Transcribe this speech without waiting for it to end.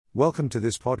Welcome to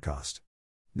this podcast.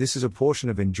 This is a portion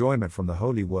of enjoyment from the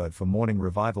Holy Word for morning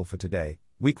revival for today,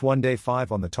 week 1, day 5,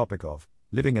 on the topic of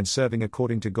living and serving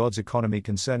according to God's economy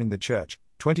concerning the Church,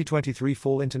 2023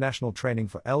 Fall International Training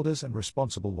for Elders and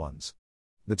Responsible Ones.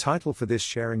 The title for this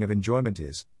sharing of enjoyment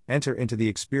is Enter into the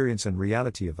Experience and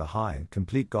Reality of the High and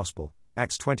Complete Gospel,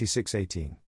 Acts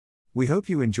 26:18. We hope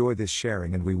you enjoy this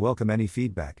sharing and we welcome any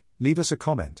feedback. Leave us a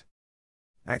comment.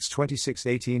 Acts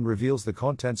 26:18 reveals the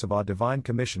contents of our divine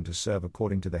commission to serve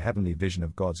according to the heavenly vision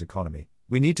of God's economy.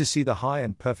 We need to see the high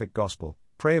and perfect gospel,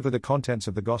 pray over the contents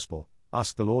of the gospel,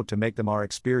 ask the Lord to make them our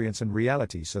experience and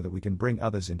reality so that we can bring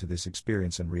others into this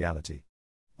experience and reality.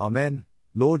 Amen,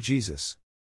 Lord Jesus.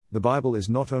 The Bible is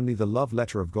not only the love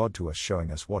letter of God to us,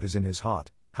 showing us what is in His heart,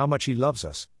 how much He loves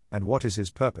us, and what is His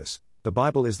purpose. The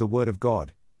Bible is the Word of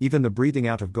God, even the breathing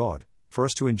out of God, for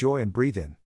us to enjoy and breathe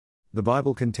in. The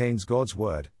Bible contains God's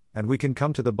Word, and we can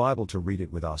come to the Bible to read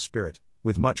it with our spirit,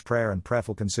 with much prayer and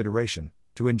prayerful consideration,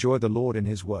 to enjoy the Lord in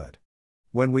His Word.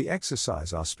 When we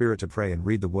exercise our spirit to pray and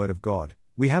read the Word of God,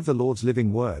 we have the Lord's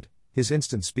living Word, His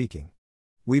instant speaking.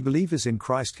 We believers in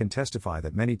Christ can testify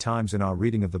that many times in our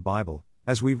reading of the Bible,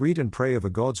 as we read and pray over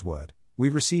God's Word, we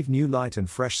receive new light and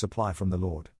fresh supply from the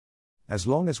Lord. As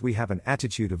long as we have an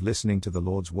attitude of listening to the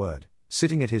Lord's Word,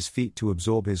 sitting at His feet to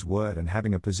absorb His Word and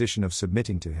having a position of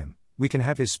submitting to Him, we can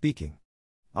have His speaking.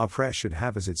 Our prayer should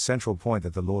have as its central point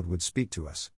that the Lord would speak to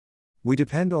us. We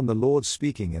depend on the Lord's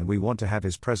speaking and we want to have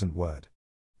His present Word.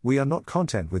 We are not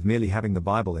content with merely having the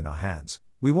Bible in our hands,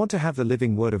 we want to have the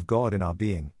living Word of God in our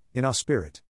being, in our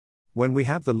spirit. When we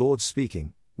have the Lord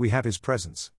speaking, we have His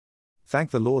presence.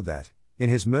 Thank the Lord that, in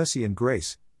His mercy and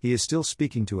grace, He is still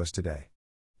speaking to us today.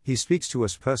 He speaks to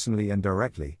us personally and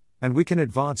directly, and we can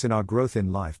advance in our growth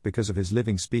in life because of His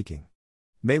living speaking.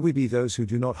 May we be those who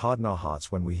do not harden our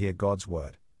hearts when we hear God's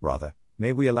Word, rather,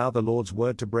 may we allow the Lord's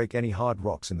Word to break any hard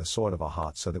rocks in the soil of our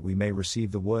hearts so that we may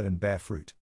receive the Word and bear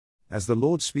fruit. As the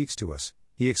Lord speaks to us,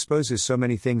 He exposes so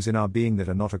many things in our being that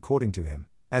are not according to Him.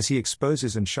 As He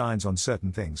exposes and shines on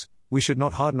certain things, we should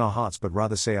not harden our hearts but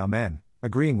rather say Amen,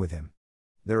 agreeing with Him.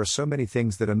 There are so many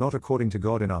things that are not according to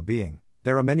God in our being.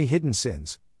 There are many hidden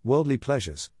sins, worldly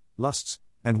pleasures, lusts,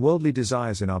 and worldly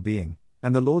desires in our being,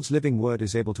 and the Lord's living Word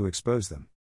is able to expose them.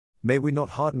 May we not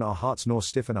harden our hearts nor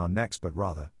stiffen our necks but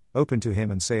rather, open to Him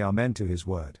and say Amen to His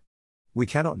Word. We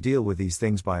cannot deal with these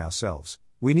things by ourselves,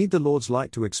 we need the Lord's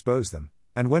light to expose them,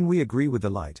 and when we agree with the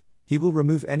light, He will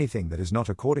remove anything that is not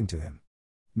according to Him.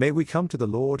 May we come to the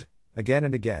Lord, again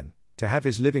and again, to have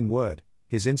His living Word,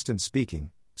 His instant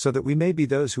speaking, so that we may be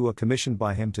those who are commissioned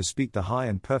by Him to speak the high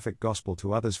and perfect gospel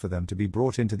to others for them to be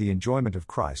brought into the enjoyment of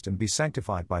Christ and be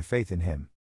sanctified by faith in Him.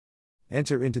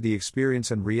 Enter into the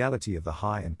experience and reality of the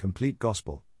high and complete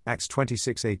gospel, Acts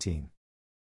 26:18.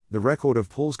 The record of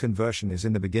Paul's conversion is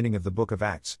in the beginning of the book of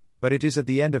Acts, but it is at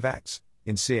the end of Acts,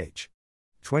 in ch.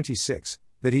 26,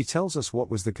 that he tells us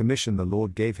what was the commission the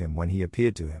Lord gave him when He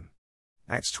appeared to him.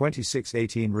 Acts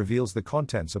 26:18 reveals the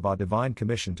contents of our divine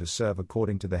commission to serve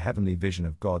according to the heavenly vision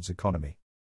of God's economy.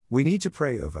 We need to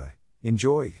pray over,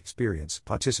 enjoy, experience,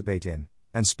 participate in,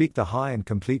 and speak the high and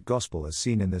complete gospel as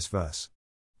seen in this verse.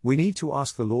 We need to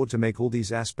ask the Lord to make all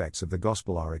these aspects of the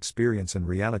gospel our experience and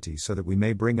reality so that we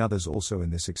may bring others also in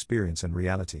this experience and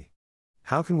reality.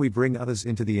 How can we bring others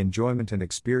into the enjoyment and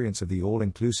experience of the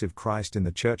all-inclusive Christ in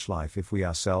the church life if we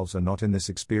ourselves are not in this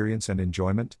experience and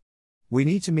enjoyment? We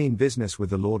need to mean business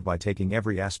with the Lord by taking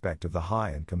every aspect of the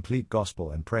high and complete gospel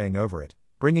and praying over it,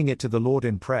 bringing it to the Lord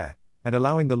in prayer, and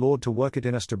allowing the Lord to work it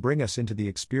in us to bring us into the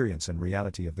experience and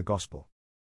reality of the gospel.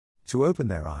 To open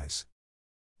their eyes.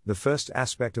 The first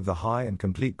aspect of the high and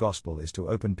complete gospel is to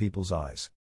open people's eyes.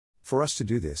 For us to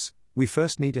do this, we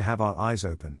first need to have our eyes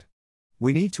opened.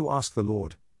 We need to ask the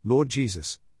Lord, Lord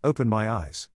Jesus, open my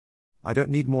eyes. I don't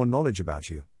need more knowledge about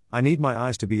You, I need my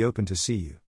eyes to be open to see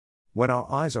You. When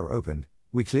our eyes are opened,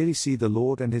 we clearly see the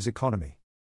Lord and His economy.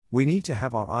 We need to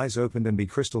have our eyes opened and be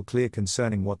crystal clear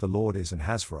concerning what the Lord is and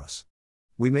has for us.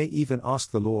 We may even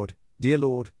ask the Lord, Dear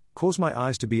Lord, cause my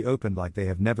eyes to be opened like they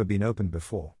have never been opened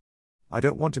before. I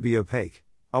don't want to be opaque,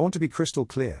 I want to be crystal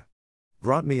clear.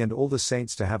 Grant me and all the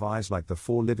saints to have eyes like the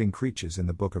 4 living creatures in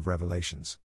the book of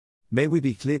Revelations. May we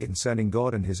be clear concerning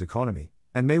God and His economy,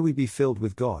 and may we be filled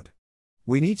with God.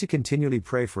 We need to continually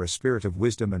pray for a spirit of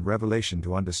wisdom and revelation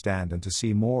to understand and to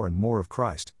see more and more of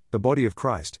Christ, the body of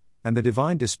Christ, and the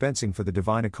divine dispensing for the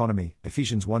divine economy,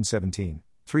 Ephesians 1:17,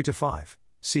 3-5,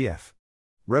 cf.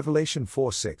 Revelation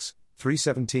 4:6,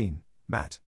 3:17,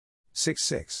 Matt.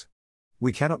 6:6.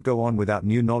 We cannot go on without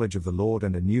new knowledge of the Lord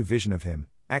and a new vision of Him,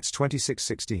 Acts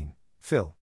 26:16,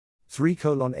 Phil.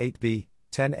 3:8b,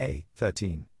 10a,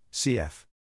 13, cf.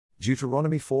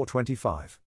 Deuteronomy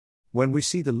 4:25. When we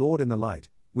see the Lord in the light,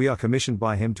 we are commissioned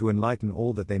by Him to enlighten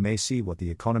all that they may see what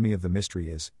the economy of the mystery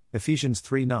is, Ephesians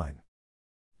 3:9.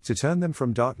 To turn them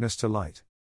from darkness to light.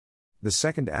 The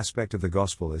second aspect of the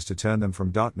gospel is to turn them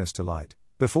from darkness to light.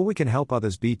 Before we can help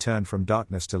others be turned from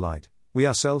darkness to light, we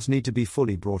ourselves need to be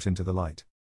fully brought into the light.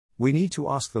 We need to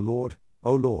ask the Lord,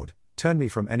 "O Lord, turn me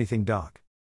from anything dark.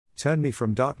 Turn me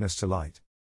from darkness to light.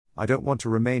 I don't want to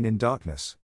remain in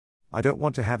darkness. I don't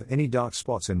want to have any dark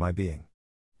spots in my being.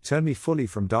 Turn me fully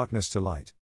from darkness to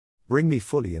light. Bring me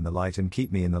fully in the light and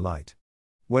keep me in the light."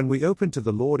 When we open to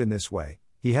the Lord in this way,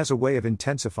 He has a way of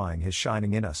intensifying His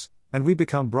shining in us, and we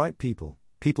become bright people,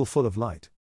 people full of light.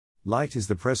 Light is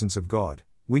the presence of God.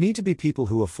 We need to be people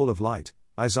who are full of light,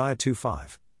 Isaiah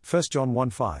 2:5, 1 John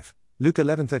 1:5, Luke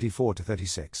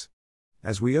 11:34-36.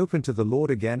 As we open to the Lord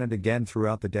again and again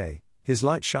throughout the day, His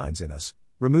light shines in us,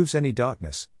 removes any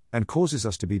darkness, and causes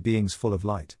us to be beings full of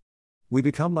light. We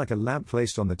become like a lamp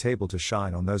placed on the table to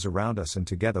shine on those around us, and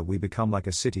together we become like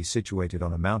a city situated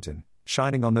on a mountain,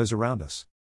 shining on those around us.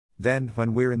 Then,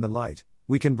 when we're in the light,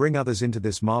 we can bring others into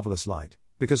this marvelous light,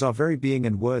 because our very being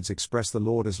and words express the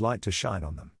Lord as light to shine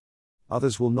on them.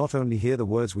 Others will not only hear the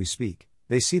words we speak,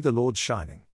 they see the Lord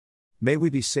shining. May we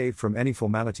be saved from any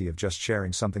formality of just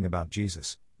sharing something about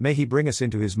Jesus. May He bring us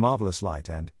into His marvelous light,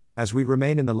 and, as we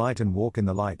remain in the light and walk in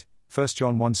the light, 1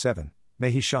 John 1:7, may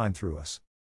He shine through us.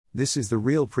 This is the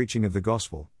real preaching of the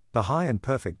gospel, the high and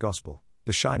perfect gospel,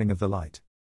 the shining of the light.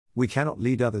 We cannot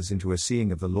lead others into a seeing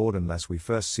of the Lord unless we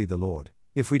first see the Lord.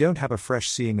 If we don't have a fresh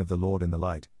seeing of the Lord in the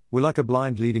light, we're like a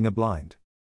blind leading a blind.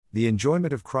 The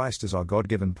enjoyment of Christ as our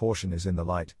God-given portion is in the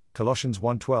light, Colossians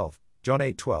 1:12, John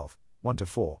 8:12,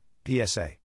 1-4,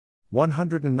 PSA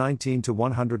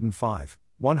 119-105,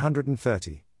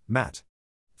 130, Matt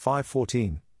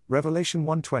 5:14, Revelation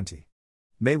 1:20.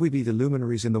 May we be the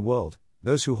luminaries in the world,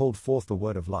 those who hold forth the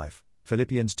word of life,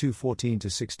 Philippians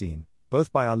 2:14-16,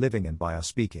 both by our living and by our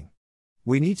speaking.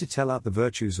 We need to tell out the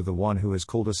virtues of the one who has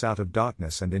called us out of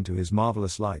darkness and into His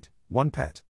marvelous light, 1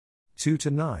 Pet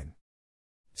 2-9.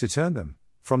 To turn them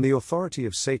from the authority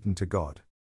of Satan to God.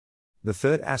 The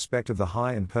third aspect of the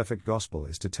high and perfect gospel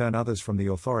is to turn others from the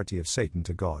authority of Satan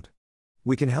to God.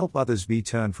 We can help others be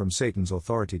turned from Satan's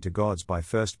authority to God's by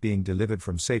first being delivered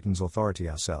from Satan's authority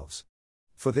ourselves.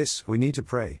 For this, we need to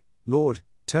pray, "Lord,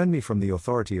 turn me from the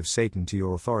authority of Satan to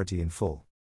your authority in full.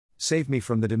 Save me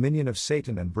from the dominion of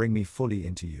Satan and bring me fully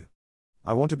into you.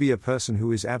 I want to be a person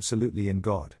who is absolutely in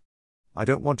God. I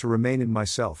don't want to remain in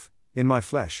myself, in my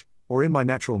flesh, or in my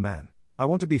natural man. I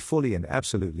want to be fully and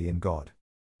absolutely in God.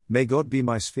 May God be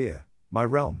my sphere, my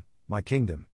realm, my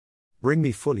kingdom. Bring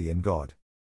me fully in God."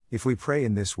 If we pray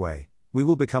in this way, we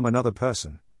will become another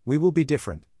person, we will be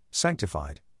different,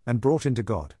 sanctified, and brought into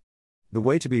God. The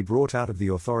way to be brought out of the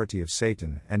authority of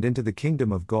Satan and into the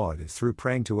kingdom of God is through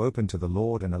praying to open to the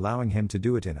Lord and allowing Him to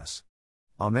do it in us.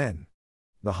 Amen.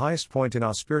 The highest point in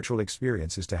our spiritual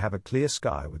experience is to have a clear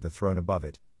sky with the throne above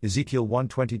it, Ezekiel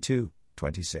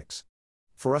 1:22-26.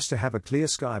 For us to have a clear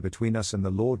sky between us and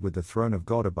the Lord with the throne of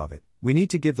God above it, we need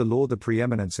to give the Lord the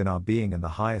preeminence in our being and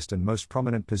the highest and most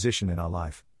prominent position in our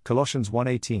life, Colossians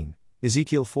 1:18,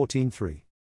 Ezekiel 14:3.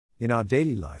 In our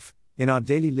daily life, in our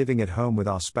daily living at home with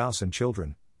our spouse and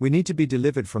children, we need to be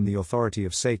delivered from the authority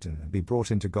of Satan and be brought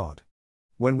into God.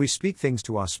 When we speak things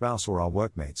to our spouse or our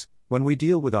workmates, when we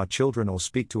deal with our children or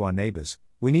speak to our neighbors,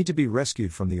 we need to be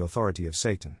rescued from the authority of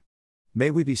Satan.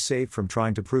 May we be saved from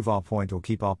trying to prove our point or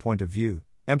keep our point of view,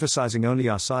 emphasizing only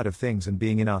our side of things and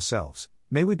being in ourselves.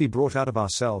 May we be brought out of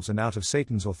ourselves and out of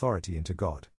Satan's authority into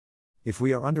God. If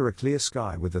we are under a clear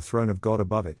sky with the throne of God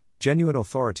above it, genuine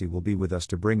authority will be with us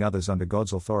to bring others under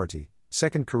God's authority,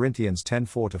 2 Corinthians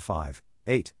 10:4-5,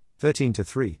 8,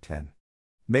 13-3, 10.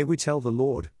 May we tell the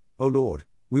Lord, "O Lord,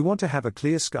 we want to have a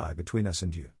clear sky between us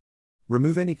and you.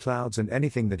 Remove any clouds and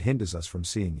anything that hinders us from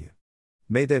seeing you.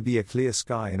 May there be a clear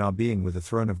sky in our being with the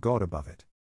throne of God above it.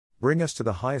 Bring us to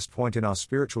the highest point in our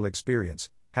spiritual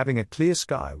experience, having a clear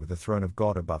sky with the throne of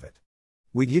God above it.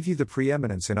 We give you the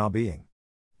preeminence in our being.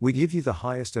 We give you the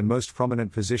highest and most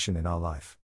prominent position in our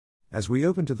life. As we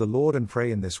open to the Lord and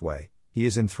pray in this way, He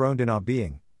is enthroned in our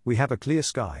being, we have a clear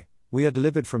sky, we are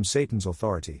delivered from Satan's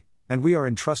authority, and we are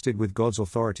entrusted with God's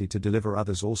authority to deliver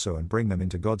others also and bring them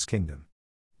into God's kingdom.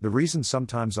 The reason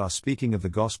sometimes our speaking of the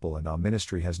gospel and our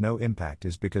ministry has no impact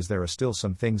is because there are still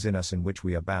some things in us in which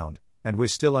we are bound, and we're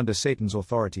still under Satan's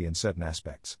authority in certain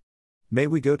aspects. May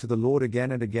we go to the Lord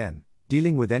again and again,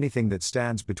 dealing with anything that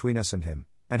stands between us and Him,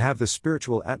 and have the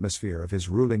spiritual atmosphere of His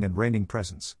ruling and reigning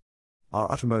presence. Our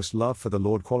uttermost love for the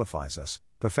Lord qualifies us,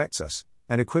 perfects us,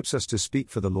 and equips us to speak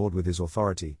for the Lord with His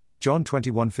authority, John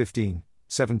 21:15,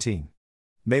 17.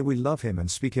 May we love Him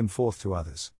and speak Him forth to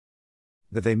others.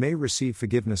 that they may receive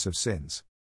forgiveness of sins.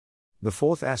 The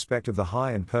fourth aspect of the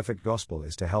high and perfect gospel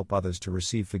is to help others to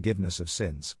receive forgiveness of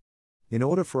sins. In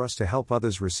order for us to help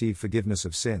others receive forgiveness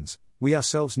of sins, we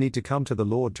ourselves need to come to the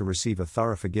Lord to receive a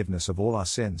thorough forgiveness of all our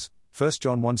sins. 1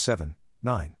 John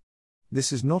 1:7-9.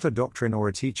 This is not a doctrine or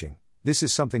a teaching, this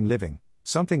is something living,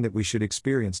 something that we should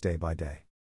experience day by day.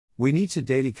 We need to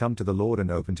daily come to the Lord and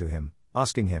open to Him,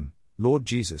 asking Him, Lord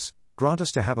Jesus, grant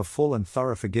us to have a full and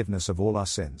thorough forgiveness of all our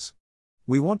sins.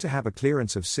 We want to have a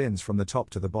clearance of sins from the top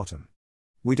to the bottom.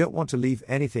 We don't want to leave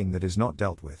anything that is not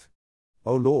dealt with.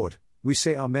 O Lord, we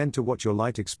say Amen to what your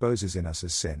light exposes in us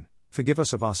as sin. Forgive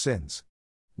us of our sins.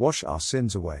 Wash our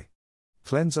sins away.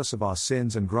 Cleanse us of our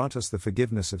sins and grant us the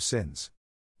forgiveness of sins.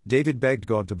 David begged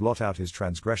God to blot out his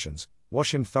transgressions,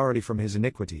 wash him thoroughly from his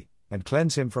iniquity, and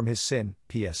cleanse him from his sin.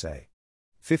 PSA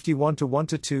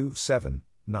 51:1-2, 7,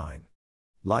 9.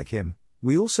 Like him,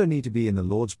 we also need to be in the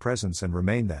Lord's presence and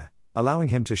remain there, allowing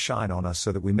Him to shine on us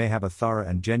so that we may have a thorough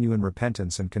and genuine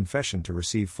repentance and confession to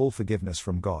receive full forgiveness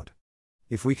from God.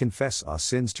 If we confess our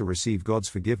sins to receive God's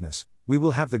forgiveness, we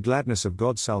will have the gladness of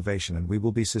God's salvation and we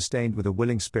will be sustained with a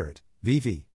willing spirit.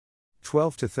 VV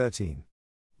 12-13.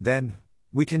 Then,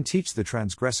 we can teach the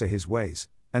transgressor his ways,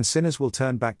 and sinners will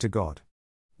turn back to God.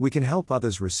 We can help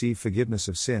others receive forgiveness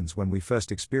of sins when we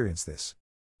first experience this.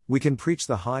 We can preach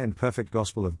the high and perfect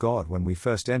gospel of God when we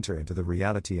first enter into the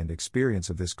reality and experience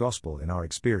of this gospel in our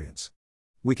experience.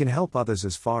 We can help others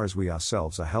as far as we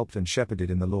ourselves are helped and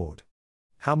shepherded in the Lord.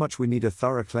 How much we need a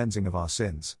thorough cleansing of our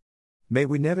sins. May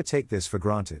we never take this for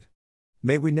granted.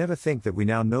 May we never think that we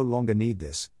now no longer need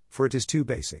this, for it is too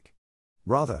basic.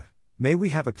 Rather, may we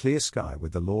have a clear sky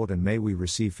with the Lord and may we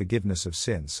receive forgiveness of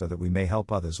sins so that we may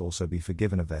help others also be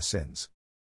forgiven of their sins.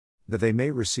 That they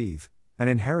may receive an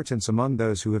inheritance among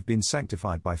those who have been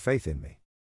sanctified by faith in me.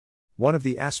 One of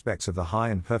the aspects of the high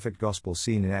and perfect gospel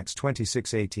seen in Acts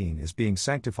 26:18 is being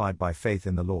sanctified by faith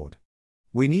in the Lord.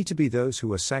 We need to be those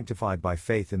who are sanctified by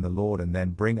faith in the Lord and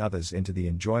then bring others into the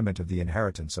enjoyment of the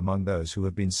inheritance among those who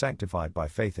have been sanctified by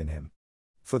faith in Him.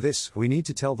 For this, we need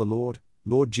to tell the Lord,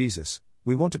 Lord Jesus,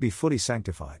 we want to be fully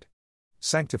sanctified.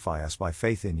 Sanctify us by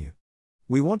faith in you.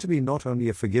 We want to be not only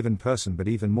a forgiven person but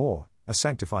even more, a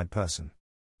sanctified person.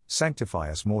 Sanctify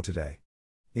us more today.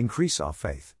 Increase our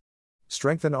faith.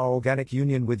 Strengthen our organic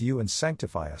union with you and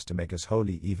sanctify us to make us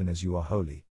holy even as you are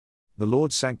holy. The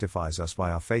Lord sanctifies us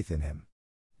by our faith in Him.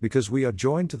 Because we are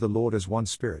joined to the Lord as one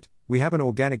Spirit, we have an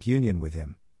organic union with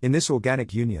Him. In this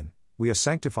organic union, we are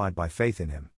sanctified by faith in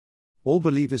Him. All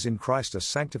believers in Christ are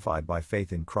sanctified by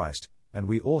faith in Christ, and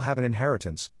we all have an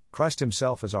inheritance, Christ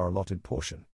Himself as our allotted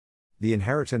portion. The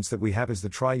inheritance that we have is the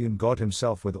triune God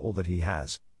Himself with all that He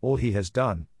has, all He has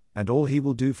done, and all He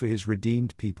will do for His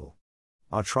redeemed people.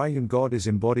 Our triune God is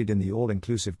embodied in the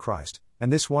all-inclusive Christ,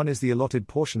 and this one is the allotted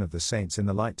portion of the saints in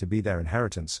the light to be their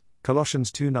inheritance.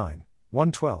 Colossians 2:9,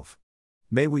 1:12.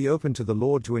 May we open to the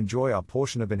Lord to enjoy our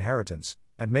portion of inheritance,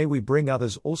 and may we bring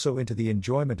others also into the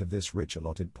enjoyment of this rich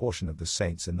allotted portion of the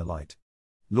saints in the light.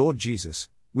 Lord Jesus,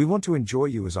 we want to enjoy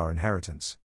you as our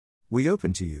inheritance. We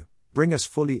open to you, bring us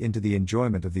fully into the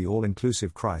enjoyment of the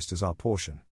all-inclusive Christ as our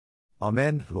portion.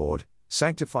 Amen, Lord.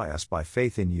 Sanctify us by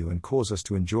faith in you and cause us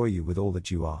to enjoy you with all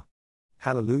that you are.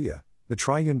 Hallelujah, the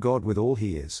triune God with all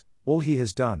He is, all He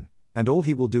has done, and all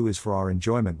He will do is for our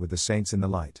enjoyment with the saints in the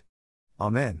light.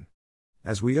 Amen.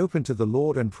 As we open to the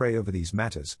Lord and pray over these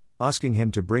matters, asking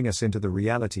Him to bring us into the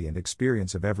reality and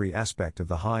experience of every aspect of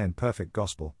the high and perfect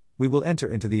gospel, we will enter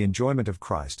into the enjoyment of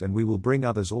Christ and we will bring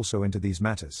others also into these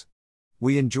matters.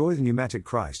 We enjoy the pneumatic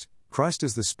Christ, Christ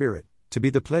is the Spirit, to be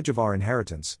the pledge of our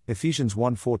inheritance, Ephesians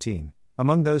 1:14.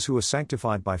 Among those who are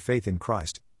sanctified by faith in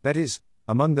Christ, that is,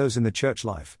 among those in the church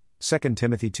life, 2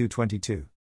 Timothy 2:22.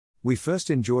 We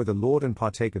first enjoy the Lord and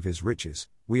partake of His riches,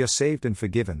 we are saved and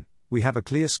forgiven, we have a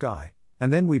clear sky,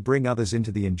 and then we bring others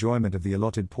into the enjoyment of the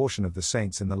allotted portion of the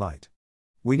saints in the light.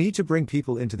 We need to bring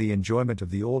people into the enjoyment of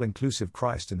the all-inclusive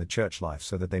Christ in the church life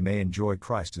so that they may enjoy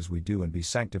Christ as we do and be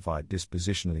sanctified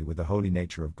dispositionally with the holy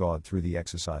nature of God through the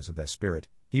exercise of their Spirit,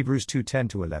 Hebrews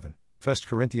 2:10-11, 1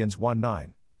 Corinthians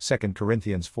 1:9. 2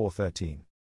 Corinthians 4:13.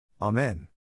 Amen.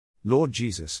 Lord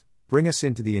Jesus, bring us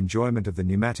into the enjoyment of the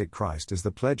pneumatic Christ as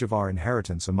the pledge of our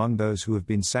inheritance among those who have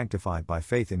been sanctified by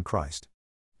faith in Christ.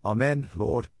 Amen,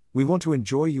 Lord, we want to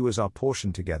enjoy you as our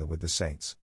portion together with the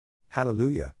saints.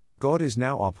 Hallelujah, God is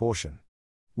now our portion.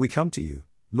 We come to you,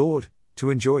 Lord, to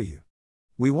enjoy you.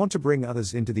 We want to bring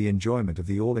others into the enjoyment of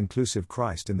the all-inclusive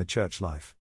Christ in the church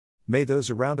life. May those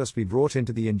around us be brought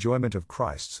into the enjoyment of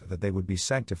Christ so that they would be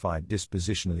sanctified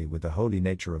dispositionally with the holy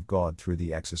nature of God through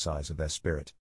the exercise of their Spirit.